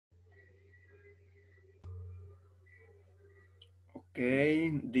Okay,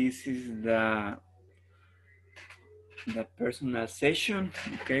 this is the personal session.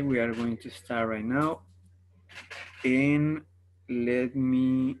 Okay, we are going to start right now. And let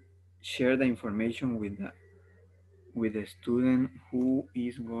me share the information with the student who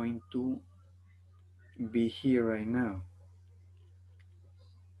is going to be here right now.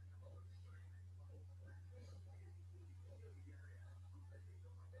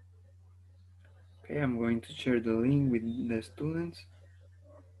 Okay, I'm going to share the link with the students.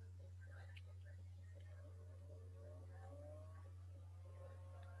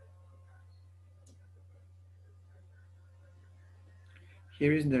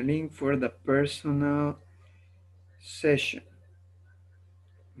 Here is the link for the personal session.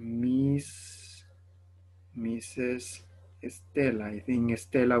 Mrs. Estela, I think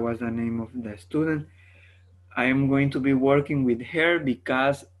Estela was the name of the student. I am going to be working with her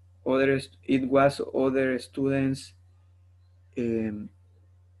because it was other students'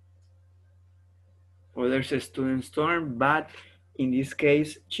 turn, but in this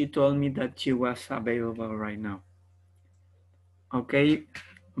case, she told me that she was available right now. Okay,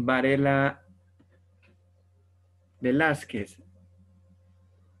 Varela Velázquez.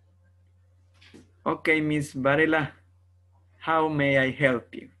 Okay, Miss Varela, how may I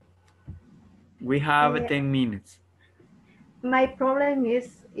help you? We have 10 minutes. My problem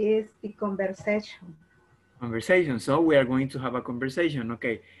is the conversation. Conversation, so we are going to have a conversation,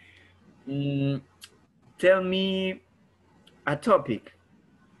 okay. Tell me a topic,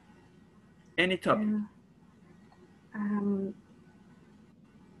 any topic.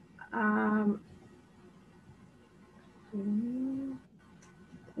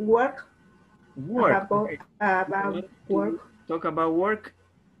 Work. Work. About, Okay. about work. Talk about work.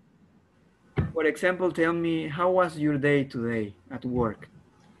 For example, tell me, how was your day today at work?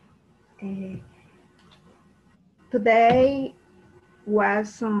 Today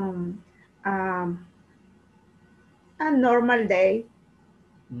was a normal day.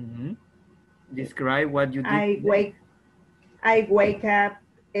 Describe what you did. I wake up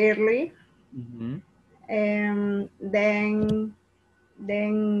early. And then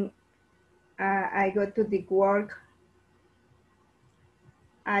I go to the work.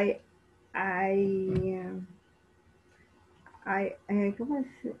 I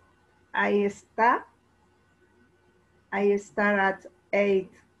start at 8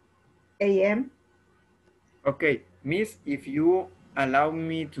 a.m. Okay, Miss, if you allow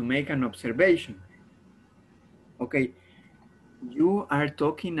me to make an observation. Okay, you are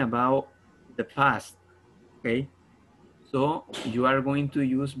talking about the past, okay? So you are going to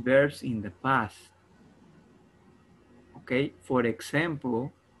use verbs in the past. Okay, for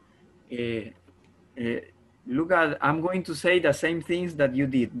example, look at, I'm going to say the same things that you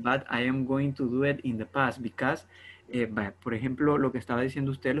did, but I am going to do it in the past because, por ejemplo, lo que estaba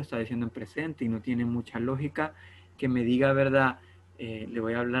diciendo usted lo está diciendo en presente y no tiene mucha lógica que me diga, ¿verdad? Le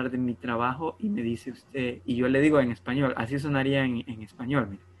voy a hablar de mi trabajo y me dice usted, y yo le digo en español, así sonaría en español,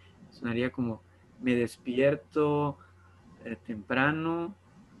 mire, sonaría como, me despierto temprano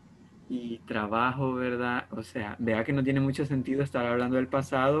y trabajo, ¿verdad? O sea, vea que no tiene mucho sentido estar hablando del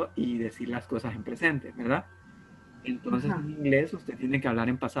pasado y decir las cosas en presente, ¿verdad? Entonces en inglés usted tiene que hablar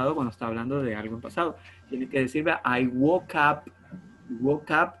en pasado cuando está hablando de algo en pasado. Tiene que decir, ¿verdad? I woke up.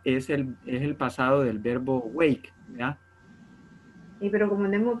 Woke up es el pasado del verbo wake, ¿verdad? Y pero como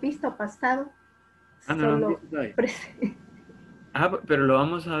no hemos visto pasado, No lo hemos visto todavía. Pero lo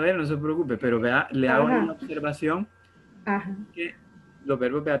vamos a ver, no se preocupe. Pero vea, le hago la observación que los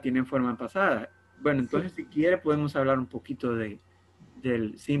verbos tienen forma pasada. Bueno, entonces si quiere podemos hablar un poquito del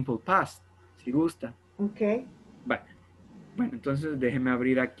simple past, si gusta. Ok. Bueno, entonces déjeme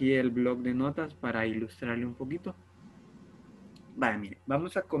abrir aquí el blog de notas para ilustrarle un poquito. Vale, mire,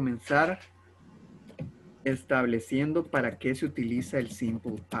 vamos a comenzar estableciendo para qué se utiliza el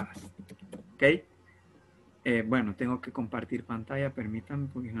simple past. ¿Ok? Bueno, tengo que compartir pantalla, permítanme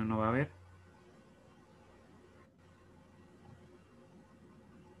porque no va a ver.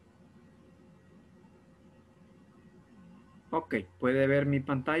 Ok, ¿puede ver mi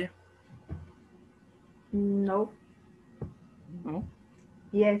pantalla? No. No?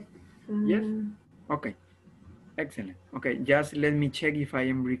 Yes. Yes? Okay. Excellent. Okay, just let me check if I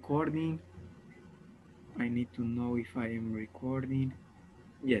am recording. I need to know if I am recording.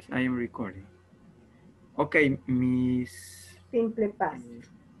 Yes, I am recording. Okay, Miss... Simple past.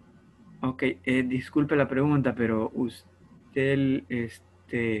 Ok, disculpe la pregunta, pero usted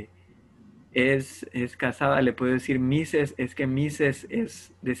es casada, le puedo decir Mrs. Es que Mrs.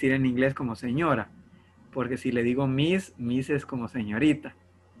 es decir en inglés como señora, porque si le digo Miss es como señorita.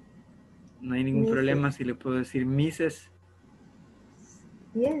 No hay ningún problema si le puedo decir Mrs.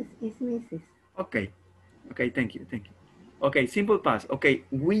 Yes, it's Mrs. Okay. Okay, thank you, thank you. Okay, simple past. Okay,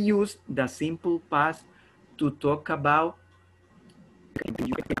 we use the simple past to talk about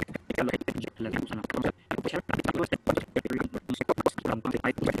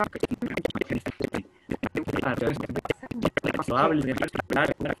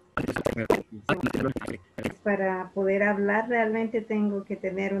Para poder hablar realmente tengo que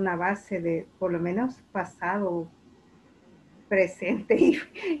tener una base de por lo menos pasado, presente y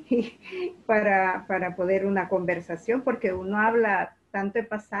para poder una conversación, porque uno habla tanto de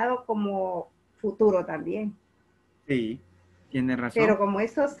pasado como futuro también. Sí, tiene razón. Pero como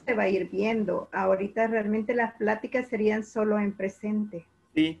eso se va a ir viendo, ahorita realmente las pláticas serían solo en presente.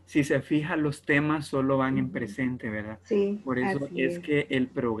 Sí, si se fija, los temas solo van en presente, ¿verdad? Sí, Por eso así es es. que el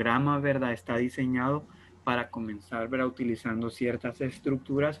programa, ¿verdad? Está diseñado para comenzar, ¿verdad? Utilizando ciertas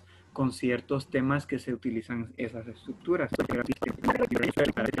estructuras con ciertos temas que se utilizan esas estructuras.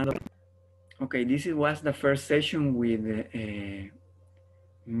 Okay, was the first session with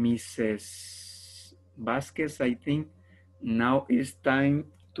Mrs. Vasquez, I think. Now it's time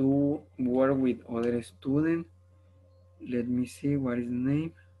to work with other students. Let me see what is the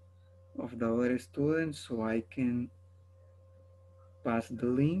name of the other student so I can pass the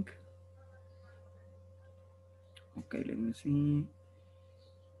link. Okay, let me see.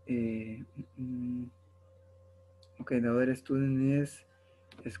 Okay, the other student is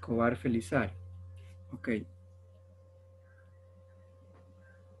Escobar Felizar. Okay.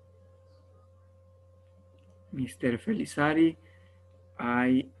 Mr. Felizari,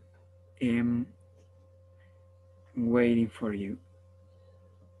 I am waiting for you.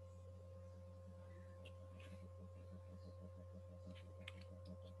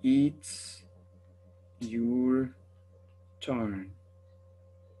 It's your turn.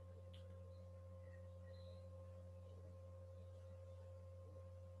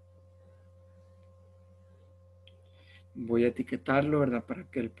 Voy a etiquetarlo, ¿verdad? Para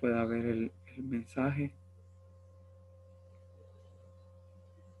que él pueda ver el mensaje.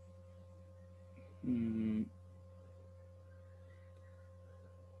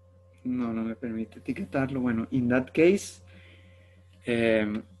 No, no me permite etiquetarlo. Bueno, in that case,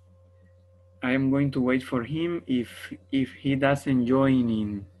 I am going to wait for him. If he doesn't join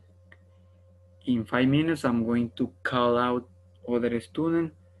in 5 minutes, I'm going to call out other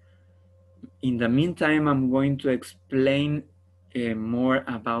student. In the meantime, I'm going to explain more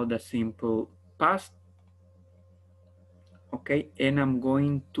about the simple past. Okay, and I'm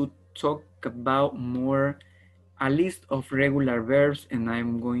going to talk about more a list of regular verbs, and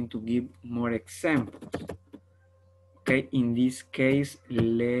I'm going to give more examples. Okay, in this case,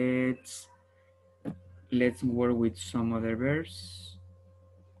 let's work with some other verbs.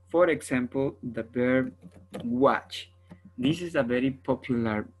 For example, the verb watch. This is a very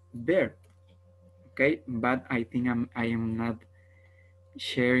popular verb. Okay, but I think I am not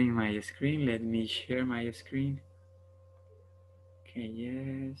sharing my screen. Let me share my screen. Okay,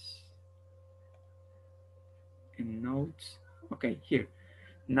 yes. And notes. Okay, here.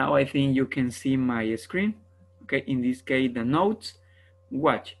 Now I think you can see my screen. Okay, in this case, the notes.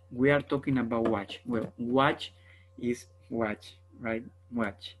 Watch. We are talking about watch. Well, watch is watch, right?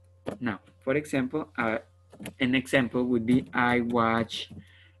 Watch. Now, for example, an example would be I watch,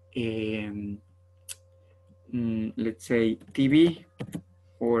 let's say, TV,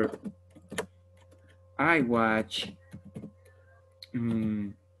 or I watch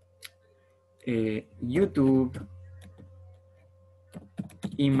YouTube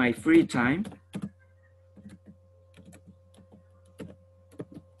in my free time.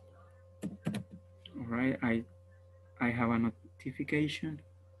 All right, I have a notification.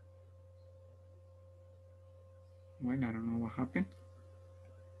 Well, I don't know what happened.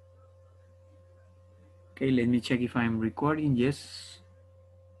 Okay, let me check if I'm recording. Yes,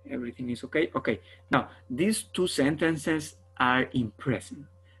 everything is okay. Okay, now these two sentences are in present,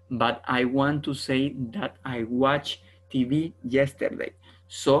 but I want to say that I watched TV yesterday.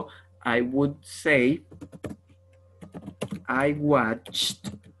 So I would say I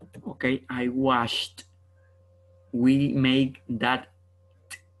watched, okay, I watched. We make that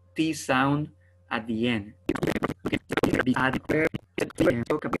T sound at the end.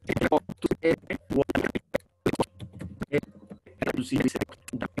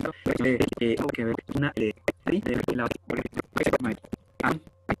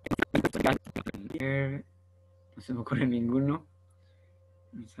 No se me ocurre ninguno.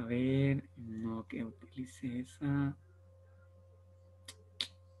 Vamos a ver. No, que utilice esa.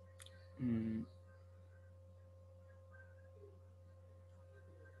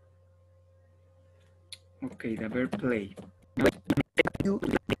 Ok, the verb play.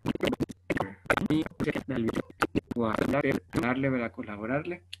 Darle,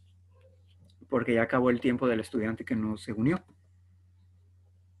 colaborarle, porque ya acabó el tiempo del estudiante que no se unió.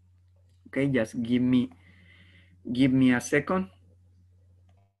 Okay, just give me a second.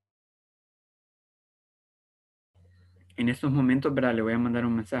 En estos momentos, ¿verdad? Le voy a mandar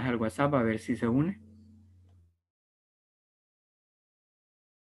un mensaje al WhatsApp a ver si se une.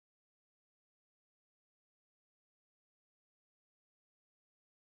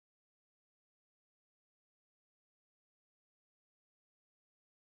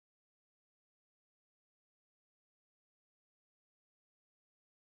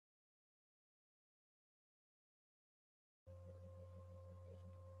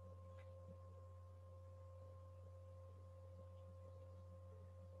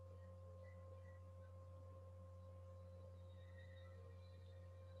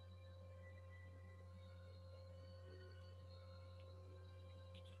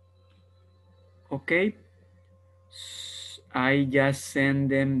 Okay. I just send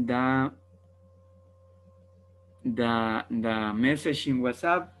them the message in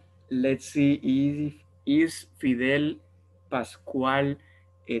WhatsApp. Let's see if is Fidel Pascual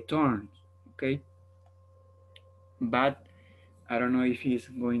a turn. Okay. But I don't know if he's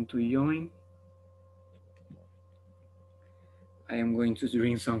going to join. I am going to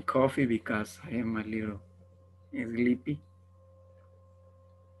drink some coffee because I am a little sleepy.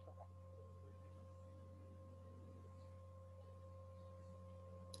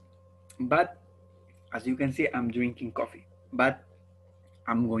 But as you can see, I'm drinking coffee, but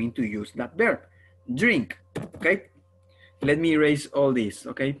I'm going to use that verb, drink, okay? Let me erase all this,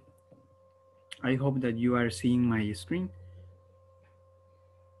 okay? I hope that you are seeing my screen.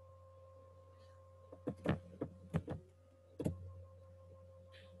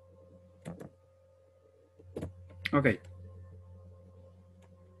 Okay.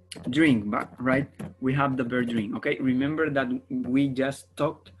 Drink, right? We have the verb drink, okay? Remember that we just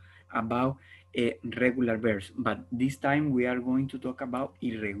talked about regular verbs, but this time we are going to talk about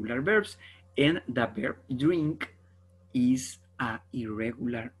irregular verbs, and the verb drink is a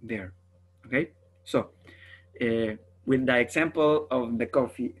irregular verb, okay? So, with the example of the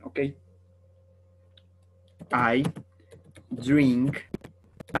coffee, okay? I drink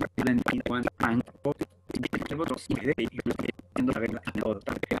one time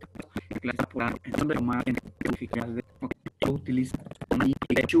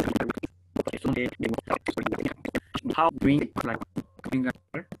how drink like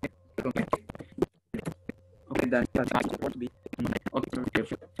okay, that's supposed to be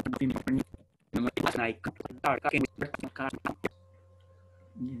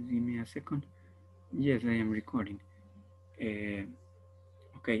give me a second. Yes, I am recording. Okay.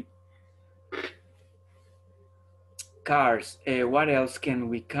 Cars. What else can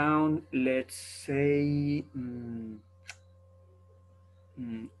we count? Let's say,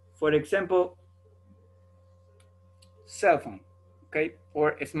 for example, cell phone, okay,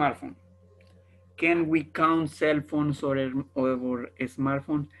 or a smartphone. Can we count cell phones or a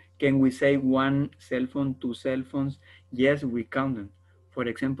smartphone? Can we say one cell phone, two cell phones? Yes, we count them. For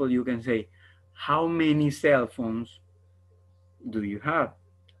example, you can say, how many cell phones do you have?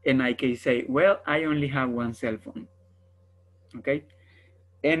 And I can say, well, I only have one cell phone. Okay.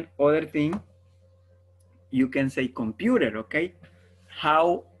 And other thing, you can say computer. Okay.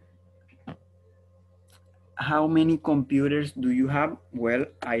 How many computers do you have? Well,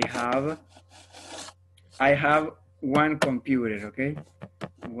 I have one computer. Okay.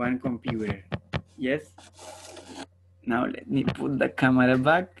 One computer. Yes. Now let me put the camera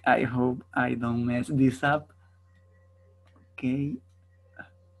back. I hope I don't mess this up. Okay.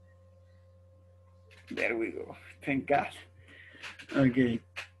 There we go. Thank God. Okay.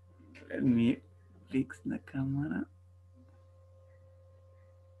 Let me fix the camera.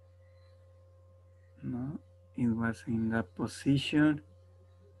 No, it was in that position.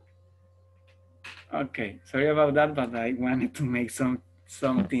 Okay, sorry about that, but I wanted to make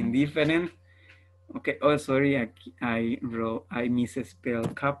something different. Okay, oh sorry, I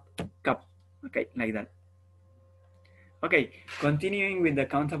misspelled cup. Okay, like that. Okay, continuing with the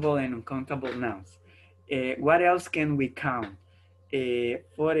countable and uncountable nouns. What else can we count?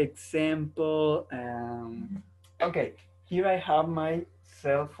 For example, okay, here I have my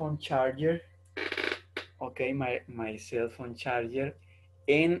cell phone charger. Okay, my cell phone charger.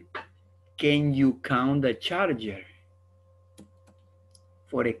 And can you count the charger?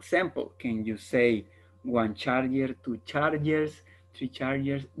 For example, can you say one charger, two chargers, three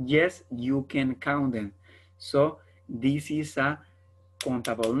chargers? Yes, you can count them. So this is a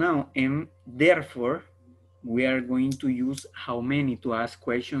countable noun, and therefore we are going to use how many to ask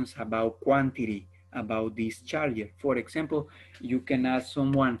questions about quantity, about this charger. For example, you can ask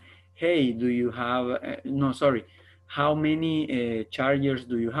someone, hey, do you have, no, sorry, how many chargers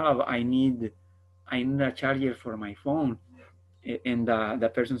do you have? I need a charger for my phone. And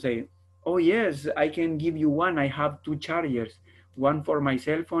the person say, oh yes, I can give you one. I have two chargers, one for my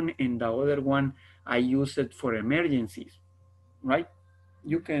cell phone and the other one I use it for emergencies, right?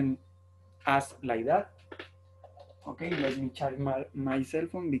 You can ask like that. Okay, let me charge my cell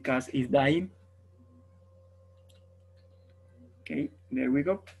phone because it's dying. Okay, there we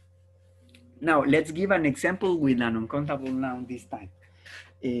go. Now let's give an example with an uncountable noun this time.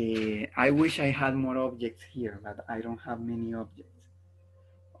 I wish I had more objects here, but I don't have many objects.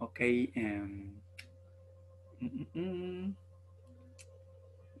 Okay,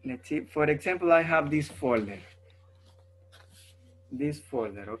 let's see. For example, I have this folder.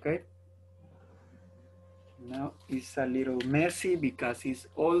 Okay? Now it's a little messy because it's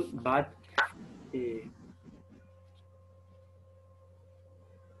old, but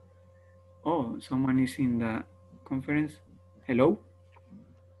oh, someone is in the conference. Hello?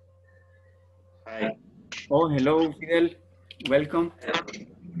 Hi. Oh, hello, Fidel. Welcome.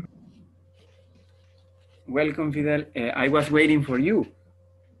 Welcome, Fidel. I was waiting for you.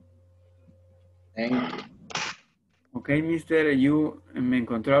 Thank Okay, mister, you me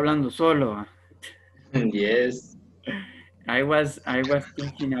encontró hablando solo. you. Yes. I was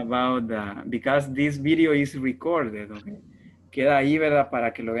thinking about because this video is recorded, okay? Queda ahí, ¿verdad?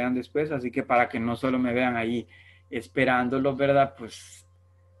 Para que lo vean después, así que para que no solo me vean ahí esperándolo, ¿verdad? Pues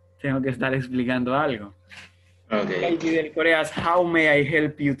tengo que estar explicando algo. Okay. Fidel Coreas, how may I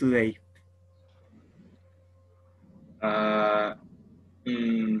help you today? Uh,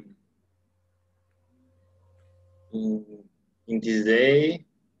 mm, in this day,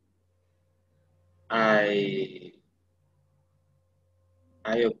 I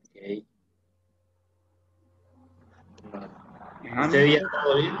okay. Este día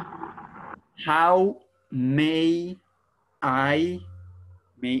todo bien. How may I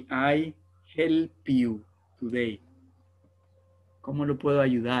help you today? ¿Cómo lo puedo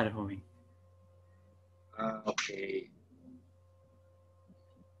ayudar, joven? Okay.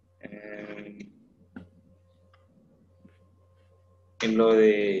 En lo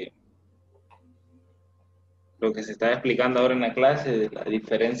de lo que se está explicando ahora en la clase, de la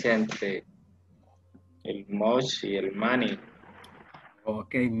diferencia entre el much y el money.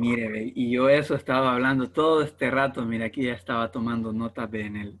 Ok, mire, ve, y yo eso estaba hablando todo este rato, mira, aquí ya estaba tomando notas ve,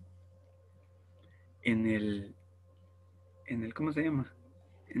 en el, ¿cómo se llama?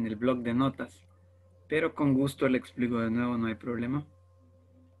 En el blog de notas. Pero con gusto le explico de nuevo, no hay problema.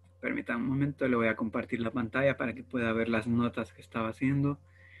 Permítame un momento, le voy a compartir la pantalla para que pueda ver las notas que estaba haciendo.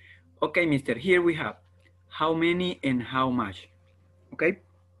 Ok, mister, here we have how many and how much. Ok.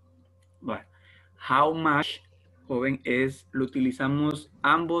 Bueno, how much, joven,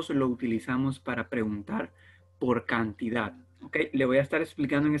 ambos lo utilizamos para preguntar por cantidad. Ok, le voy a estar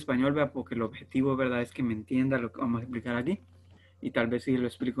explicando en español, ¿verdad? Porque el objetivo, ¿verdad? Es que me entienda lo que vamos a explicar aquí. Y tal vez si lo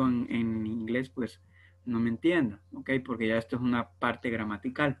explico en inglés, pues no me entienda, ¿ok? Porque ya esto es una parte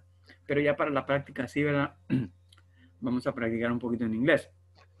gramatical. Pero ya para la práctica, sí, ¿verdad? Vamos a practicar un poquito en inglés.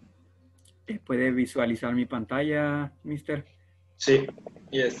 ¿Puede visualizar mi pantalla, mister? Sí.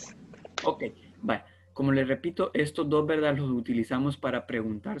 Yes. Ok, vaya. Como les repito, estos dos, ¿verdad? Los utilizamos para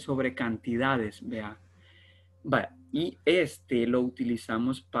preguntar sobre cantidades, vea. Vaya, y este lo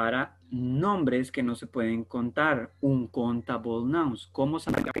utilizamos para nombres que no se pueden contar, uncountable nouns. ¿Cómo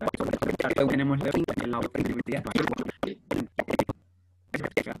se tenemos la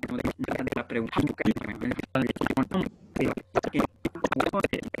pregunta?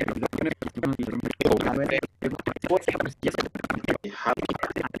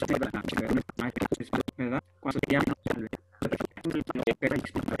 ¿Verdad? Cuando se llama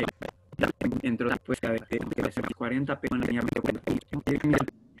dentro de la puesta de 40 pero no tenía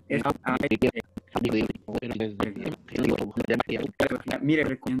mire,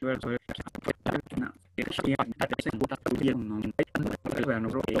 recomiendo ver sobre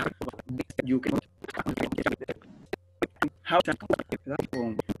how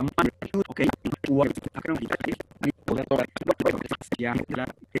okay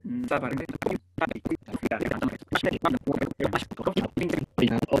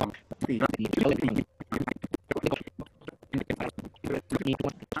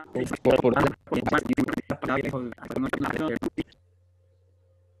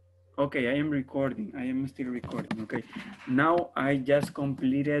Okay, I am recording. I am still recording. Okay. Now I just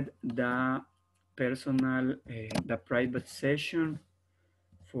completed the personal, the private session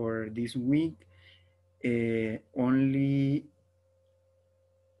for this week. Only,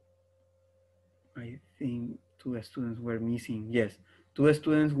 I think 2 students were missing. Yes, 2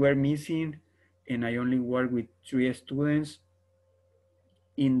 students were missing, and I only work with 3 students.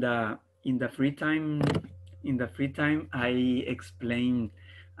 In the free time, I explain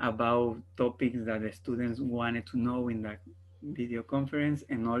about topics that the students wanted to know in the video conference,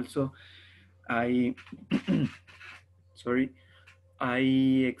 and also I sorry, I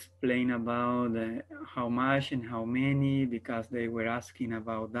explain about how much and how many, because they were asking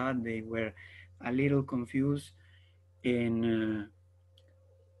about that. They were a little confused, and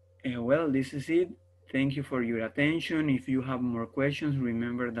well, this is it. Thank you for your attention. If you have more questions,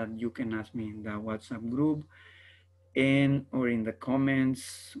 remember that you can ask me in the WhatsApp group and or in the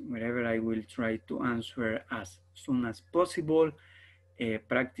comments, wherever. I will try to answer as soon as possible.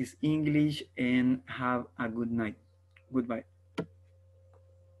 Practice English and have a good night. Goodbye.